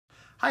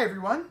Hi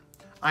everyone,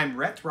 I'm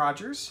Rhett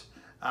Rogers.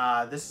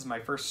 This is my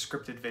first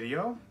scripted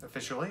video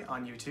officially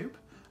on YouTube.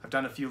 I've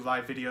done a few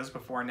live videos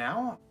before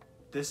now.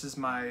 This is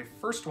my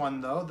first one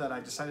though that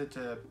I decided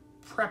to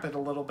prep it a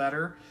little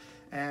better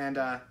and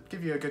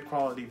give you a good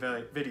quality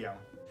video.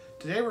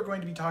 Today we're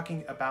going to be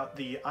talking about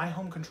the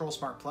iHome Control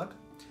Smart Plug.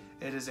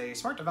 It is a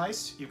smart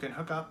device you can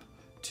hook up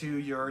to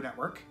your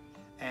network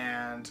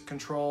and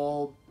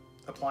control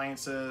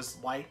appliances,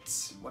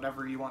 lights,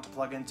 whatever you want to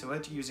plug into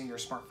it using your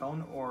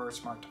smartphone or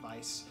smart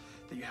device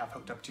that you have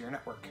hooked up to your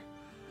network.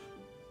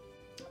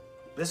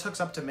 This hooks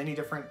up to many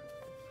different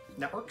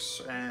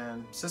networks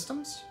and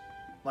systems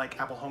like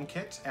Apple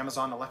HomeKit,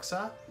 Amazon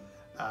Alexa,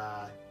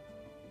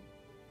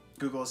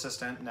 Google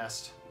Assistant,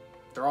 Nest.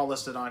 They're all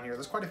listed on here.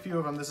 There's quite a few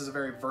of them. This is a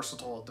very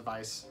versatile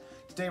device.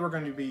 Today we're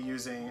going to be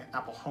using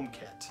Apple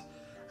HomeKit.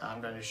 I'm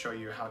going to show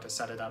you how to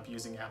set it up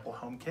using Apple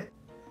HomeKit.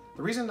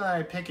 The reason that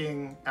I'm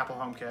picking Apple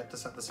HomeKit to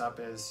set this up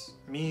is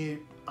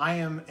I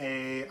am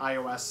a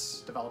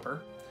iOS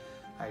developer.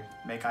 I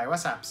make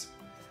iOS apps.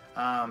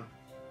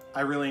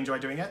 I really enjoy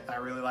doing it. I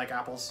really like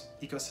Apple's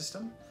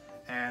ecosystem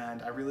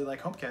and I really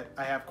like HomeKit.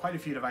 I have quite a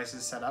few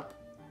devices set up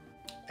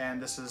and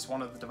this is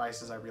one of the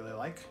devices I really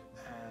like.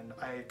 And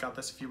I got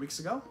this a few weeks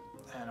ago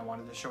and I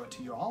wanted to show it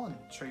to you all and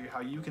show you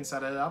how you can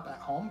set it up at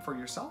home for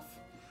yourself.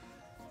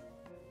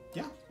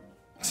 Yeah,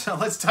 so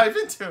let's dive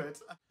into it.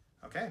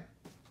 Okay.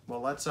 Well,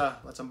 let's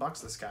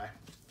unbox this guy.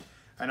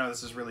 I know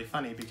this is really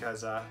funny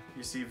because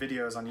you see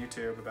videos on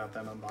YouTube about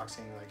them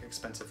unboxing like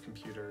expensive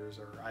computers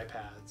or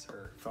iPads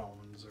or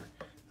phones. Or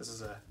this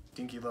is a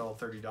dinky little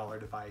 $30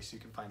 device you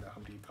can find at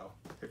Home Depot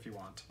if you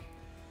want.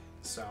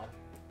 So,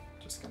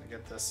 just gonna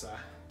get this,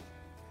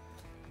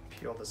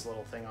 peel this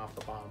little thing off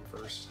the bottom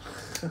first.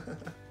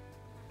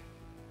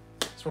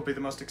 This won't be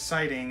the most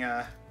exciting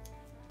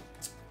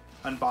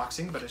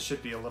unboxing, but it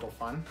should be a little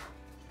fun.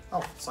 Oh,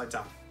 it slides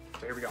out.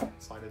 So here we go.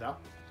 Slide it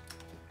out.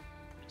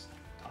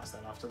 Toss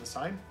that off to the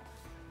side.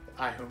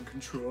 The iHome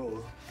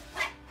Control.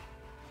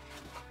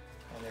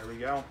 And there we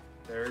go.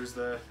 There's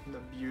the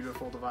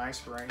beautiful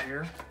device right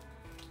here.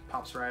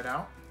 Pops right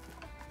out.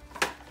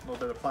 A little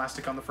bit of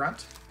plastic on the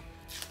front.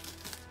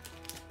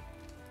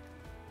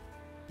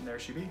 And there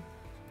she be.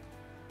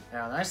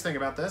 Now the nice thing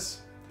about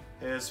this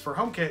is for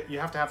HomeKit you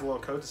have to have a little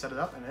code to set it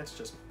up and it's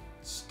just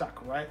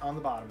stuck right on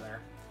the bottom there.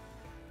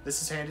 This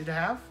is handy to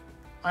have.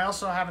 I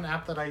also have an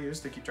app that I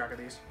use to keep track of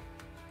these,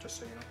 just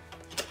so you know.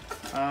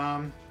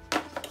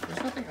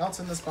 There's nothing else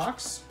in this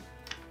box.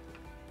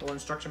 Little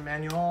instruction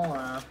manual,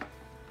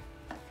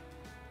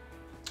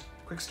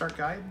 quick start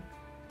guide.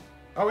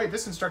 Oh wait,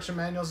 this instruction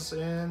manual's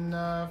in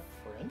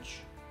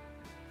French.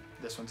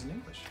 This one's in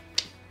English.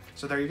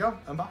 So there you go,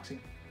 unboxing.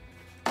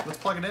 Let's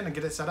plug it in and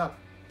get it set up.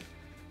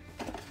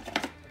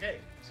 Okay,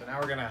 so now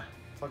we're gonna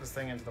plug this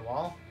thing into the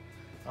wall.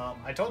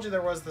 I told you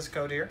there was this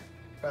code here,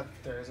 but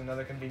there is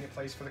another convenient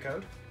place for the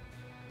code,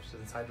 which is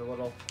inside the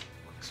little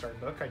quick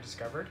start book I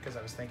discovered because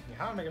I was thinking,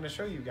 how am I going to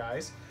show you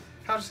guys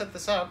how to set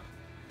this up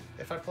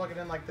if I plug it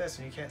in like this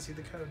and you can't see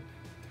the code?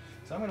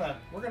 So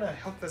we're gonna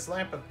hook this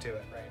lamp up to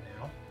it right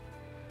now.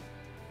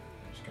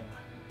 I'm just gonna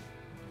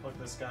plug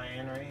this guy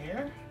in right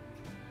here.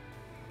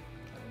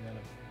 I'm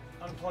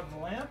gonna unplug the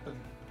lamp and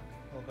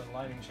a little bit of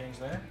lighting change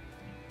there.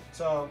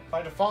 So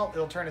by default,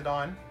 it'll turn it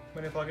on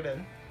when you plug it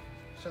in,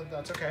 so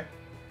that's okay.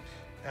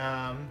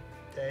 Yeah.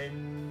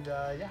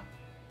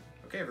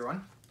 Okay,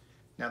 everyone.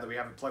 Now that we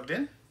have it plugged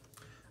in,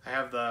 I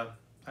have a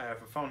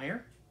phone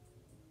here.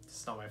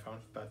 It's not my phone,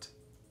 but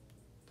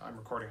I'm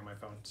recording on my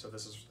phone, so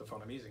this is the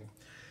phone I'm using.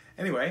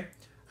 Anyway,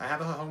 I have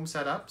a home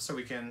set up so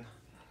we can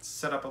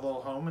set up a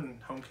little home in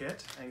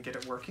HomeKit and get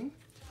it working.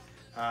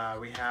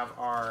 We have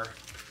our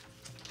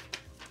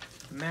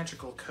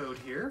magical code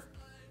here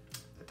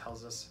that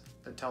tells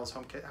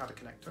HomeKit how to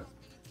connect to it.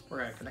 We're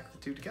going to connect the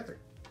two together.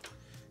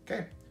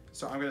 Okay.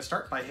 So I'm going to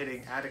start by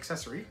hitting Add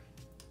Accessory,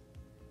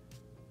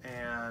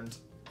 and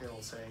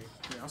it'll say,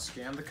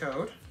 scan the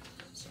code.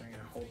 So I'm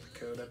going to hold the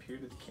code up here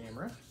to the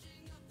camera.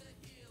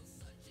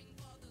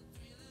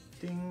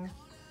 Ding.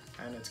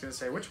 And it's going to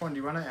say, which one do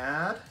you want to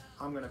add?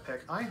 I'm going to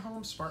pick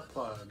iHome Smart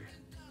Plug.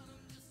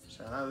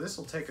 So now this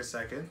will take a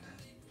second.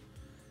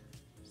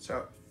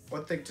 So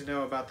one thing to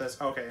know about this,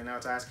 okay, and now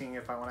it's asking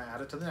if I want to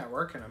add it to the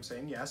network, and I'm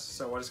saying yes.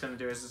 So what it's going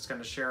to do is it's going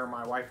to share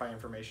my Wi-Fi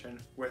information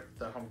with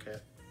the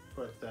HomeKit.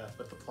 With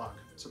the plug,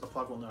 so the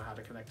plug will know how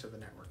to connect to the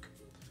network.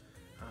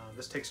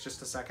 This takes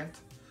just a second.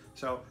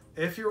 So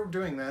if you're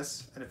doing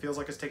this and it feels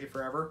like it's taking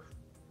forever,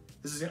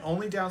 this is the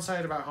only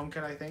downside about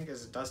HomeKit, I think,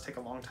 is it does take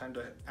a long time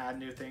to add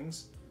new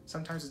things.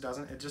 Sometimes it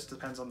doesn't, it just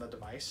depends on the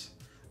device,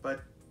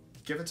 but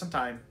give it some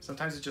time.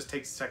 Sometimes it just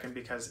takes a second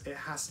because it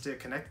has to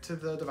connect to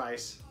the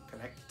device,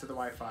 connect to the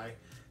Wi-Fi,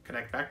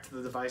 connect back to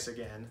the device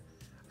again,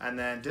 and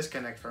then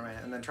disconnect from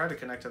it, and then try to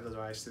connect to the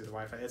device through the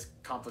Wi-Fi. It's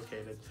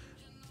complicated.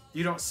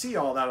 You don't see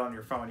all that on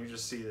your phone, you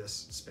just see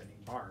this spinning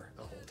bar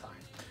the whole time,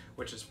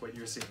 which is what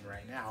you're seeing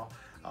right now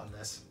on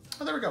this.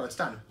 Oh, there we go, it's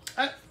done.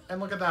 And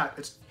look at that,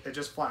 it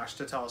just flashed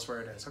to tell us where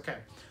it is. Okay,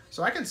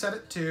 so I can set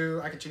it to,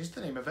 I can change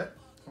the name of it.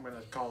 I'm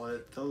gonna call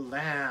it the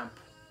lamp.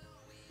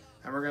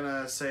 And we're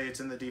gonna say it's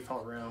in the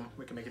default room.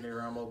 We can make a new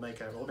room. We'll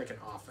make an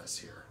office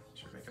here.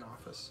 Should we make an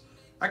office?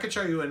 I could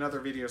show you another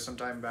video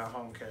sometime about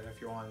HomeKit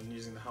if you want,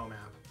 using the Home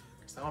app.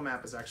 Because the Home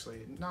app is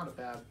actually not a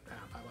bad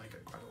app. I like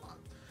it quite a lot.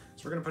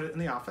 So we're gonna put it in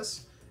the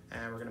office,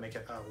 and we're gonna make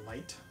it a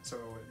light. So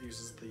it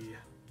uses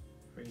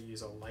we're gonna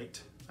use a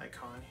light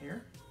icon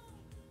here.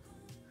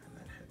 And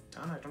then hit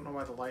done. I don't know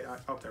why the light,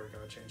 oh, there we go,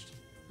 it changed.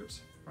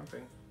 Oops, wrong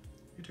thing.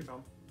 YouTube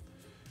Home.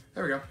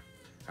 There we go.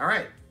 All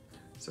right.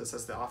 So it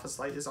says the office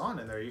light is on,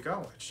 and there you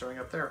go. It's showing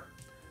up there.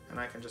 And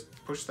I can just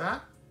push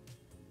that,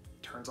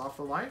 turns off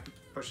the light,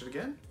 push it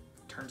again,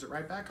 turns it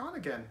right back on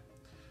again.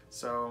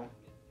 So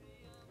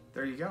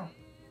there you go.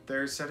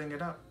 There's setting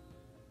it up.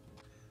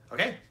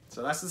 Okay,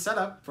 so that's the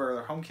setup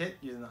for HomeKit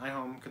using the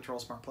iHome Control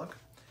Smart Plug.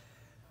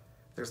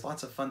 There's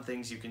lots of fun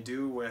things you can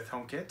do with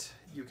HomeKit.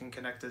 You can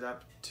connect it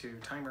up to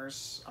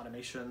timers,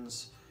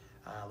 automations.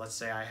 Let's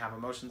say I have a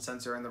motion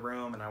sensor in the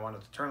room and I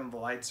wanted to turn on the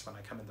lights when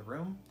I come in the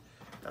room.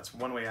 That's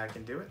one way I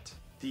can do it.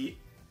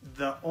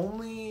 The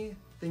only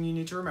thing you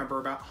need to remember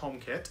about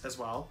HomeKit as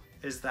well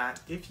is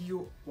that if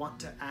you want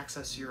to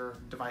access your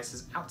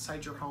devices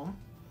outside your home,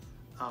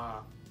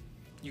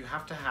 you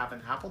have to have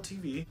an Apple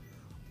TV,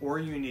 or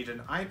you need an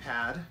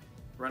iPad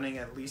running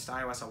at least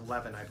iOS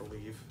 11, I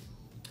believe.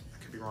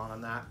 I could be wrong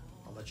on that.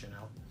 I'll let you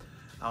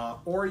know.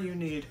 Or you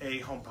need a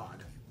HomePod,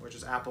 which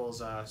is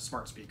Apple's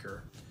smart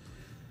speaker.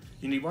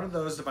 You need one of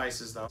those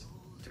devices, though,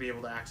 to be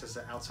able to access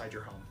it outside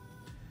your home.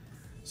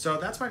 So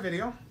that's my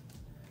video.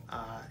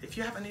 If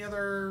you have any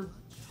other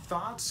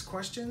thoughts,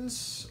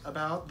 questions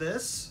about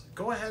this,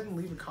 go ahead and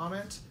leave a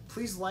comment.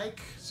 Please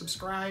like,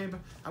 subscribe.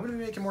 I'm gonna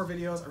be making more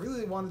videos. I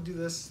really want to do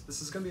this.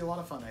 This is gonna be a lot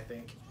of fun, I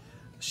think.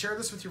 Share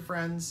this with your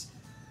friends.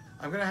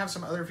 I'm gonna have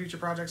some other future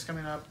projects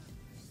coming up.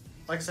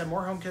 Like I said,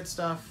 more HomeKit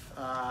stuff.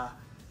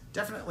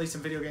 Definitely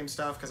some video game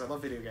stuff, because I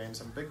love video games.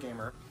 I'm a big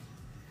gamer.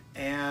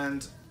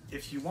 And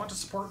if you want to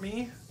support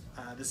me,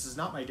 this is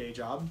not my day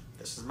job.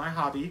 This is my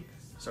hobby.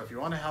 So if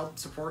you want to help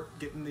support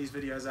getting these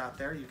videos out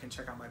there, you can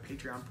check out my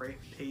Patreon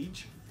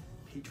page.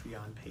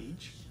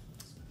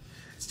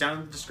 It's down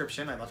in the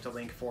description. I left a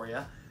link for you.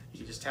 You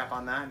can just tap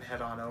on that and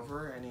head on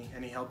over.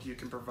 Any help you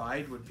can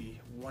provide would be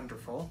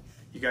wonderful.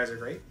 You guys are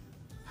great.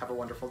 Have a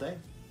wonderful day.